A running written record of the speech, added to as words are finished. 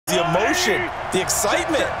emotion, the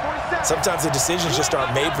excitement. Sometimes the decisions just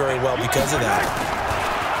aren't made very well because of that.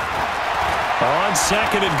 On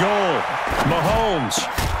second and goal, Mahomes.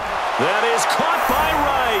 That is caught by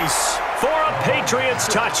Rice for a Patriots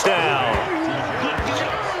touchdown.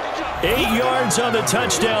 8 yards on the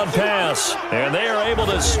touchdown pass, and they are able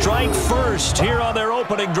to strike first here on their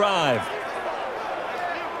opening drive.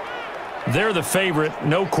 They're the favorite,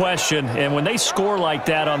 no question, and when they score like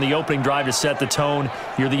that on the opening drive to set the tone,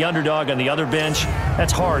 you're the underdog on the other bench.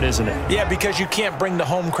 That's hard, isn't it? Yeah, because you can't bring the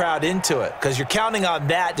home crowd into it, because you're counting on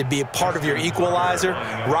that to be a part of your equalizer,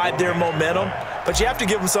 ride their momentum, but you have to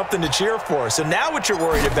give them something to cheer for. So now what you're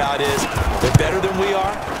worried about is they're better than we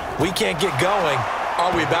are, we can't get going,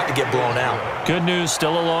 are we about to get blown out? Good news,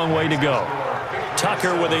 still a long way to go.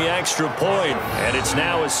 Tucker with the extra point, and it's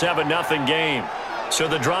now a 7-0 game. So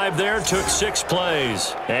the drive there took 6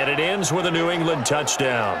 plays, and it ends with a New England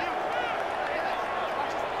touchdown.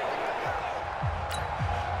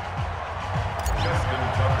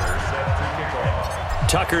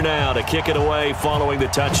 Tucker now to kick it away following the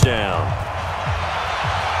touchdown.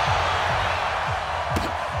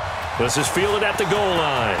 This is fielded at the goal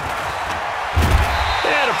line.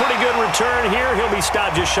 And a pretty good return here. He'll be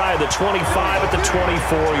stopped just shy of the 25 at the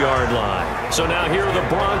 24-yard line. So now here are the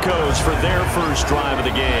Broncos for their first drive of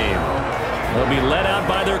the game. They'll be led out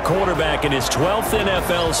by their quarterback in his 12th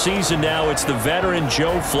NFL season now. It's the veteran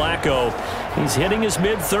Joe Flacco. He's hitting his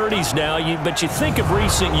mid-30s now, but you think of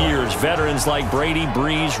recent years, veterans like Brady,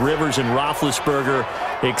 Breeze, Rivers, and Roethlisberger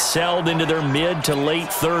excelled into their mid to late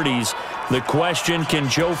 30s. The question, can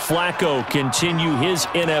Joe Flacco continue his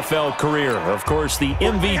NFL career? Of course, the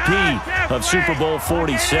MVP of Super Bowl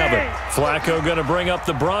 47. Flacco going to bring up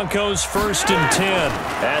the Broncos 1st and 10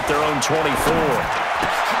 at their own 24.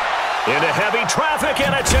 Into heavy traffic,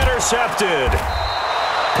 and it's intercepted.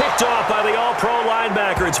 Picked off by the all-pro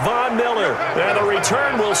linebacker. It's Von Miller. And the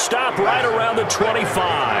return will stop right around the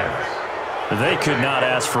 25. They could not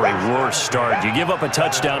ask for a worse start. You give up a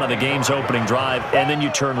touchdown on the game's opening drive, and then you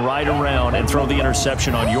turn right around and throw the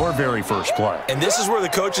interception on your very first play. And this is where the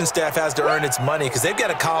coaching staff has to earn its money, because they've got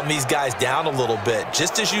to calm these guys down a little bit.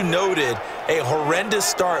 Just as you noted, a horrendous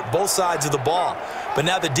start, both sides of the ball. But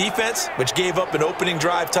now the defense, which gave up an opening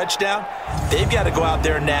drive touchdown, they've got to go out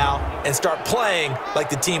there now and start playing like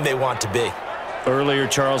the team they want to be. Earlier,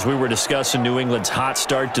 Charles, we were discussing New England's hot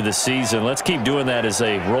start to the season. Let's keep doing that as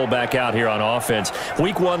they roll back out here on offense.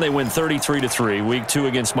 Week 1, they win 33-3. Week 2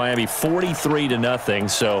 against Miami, 43-0.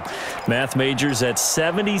 So, math majors, that's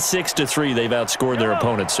 76-3. They've outscored their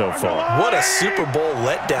opponents so far. What a Super Bowl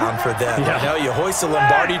letdown for them. Yeah. You know, you hoist the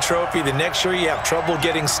Lombardi Trophy. The next year, you have trouble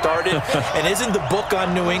getting started. And isn't the book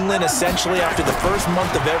on New England essentially after the first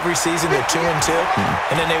month of every season, they're 2-2,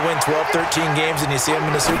 and then they win 12, 13 games, and you see them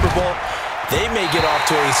in the Super Bowl? They may get off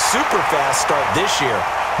to a super fast start this year.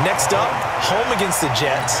 Next up, home against the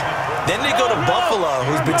Jets. Then they go to Buffalo,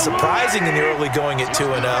 who's been surprising in the early going at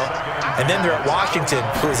 2-0. And then they're at Washington,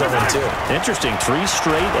 who is 0-2. Interesting. 3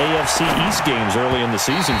 straight AFC East games early in the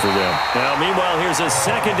season for them. Now, meanwhile, here's a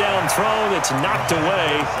second down throw that's knocked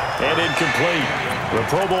away and incomplete. The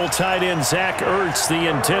Pro Bowl tight end Zach Ertz,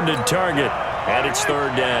 the intended target, and it's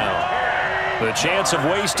 3rd down. The chance of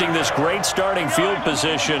wasting this great starting field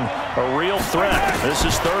position, a real threat. This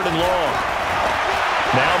is 3rd and long.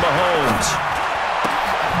 Now Mahomes.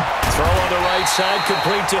 Throw on the right side,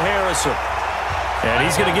 complete to Harrison. And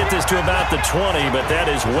he's going to get this to about the 20, but that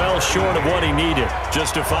is well short of what he needed.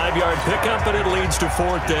 Just a 5-yard pickup, and it leads to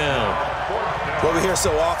 4th down. Well, we hear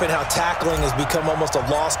so often how tackling has become almost a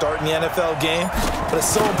lost art in the NFL game, but it's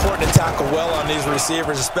so important to tackle well on these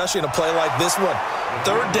receivers, especially in a play like this one.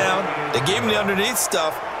 3rd down, they gave him the underneath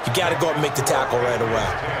stuff. You got to go up and make the tackle right away.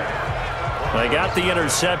 They got the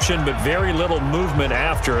interception, but very little movement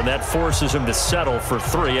after, and that forces him to settle for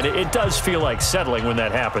 3. And it does feel like settling when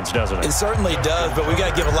that happens, doesn't it? It certainly does, but we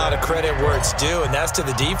got to give a lot of credit where it's due, and that's to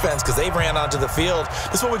the defense, because they ran onto the field.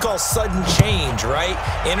 This is what we call sudden change, right?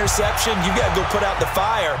 Interception, you got to go put out the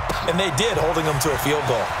fire, and they did, holding them to a field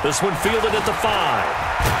goal. This one fielded at the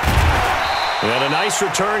 5. And a nice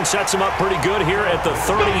return sets him up pretty good here at the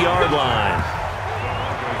 30-yard line.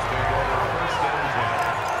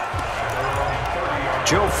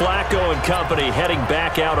 Joe Flacco and company heading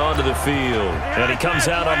back out onto the field. And he comes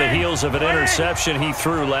out on the heels of an interception he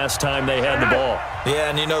threw last time they had the ball. Yeah,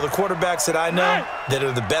 and you know, the quarterbacks that I know that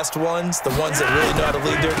are the best ones, the ones that really know how to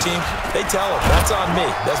lead their team, they tell them, that's on me.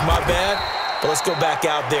 That's my bad. But let's go back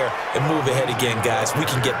out there and move ahead again, guys. We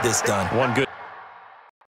can get this done. One good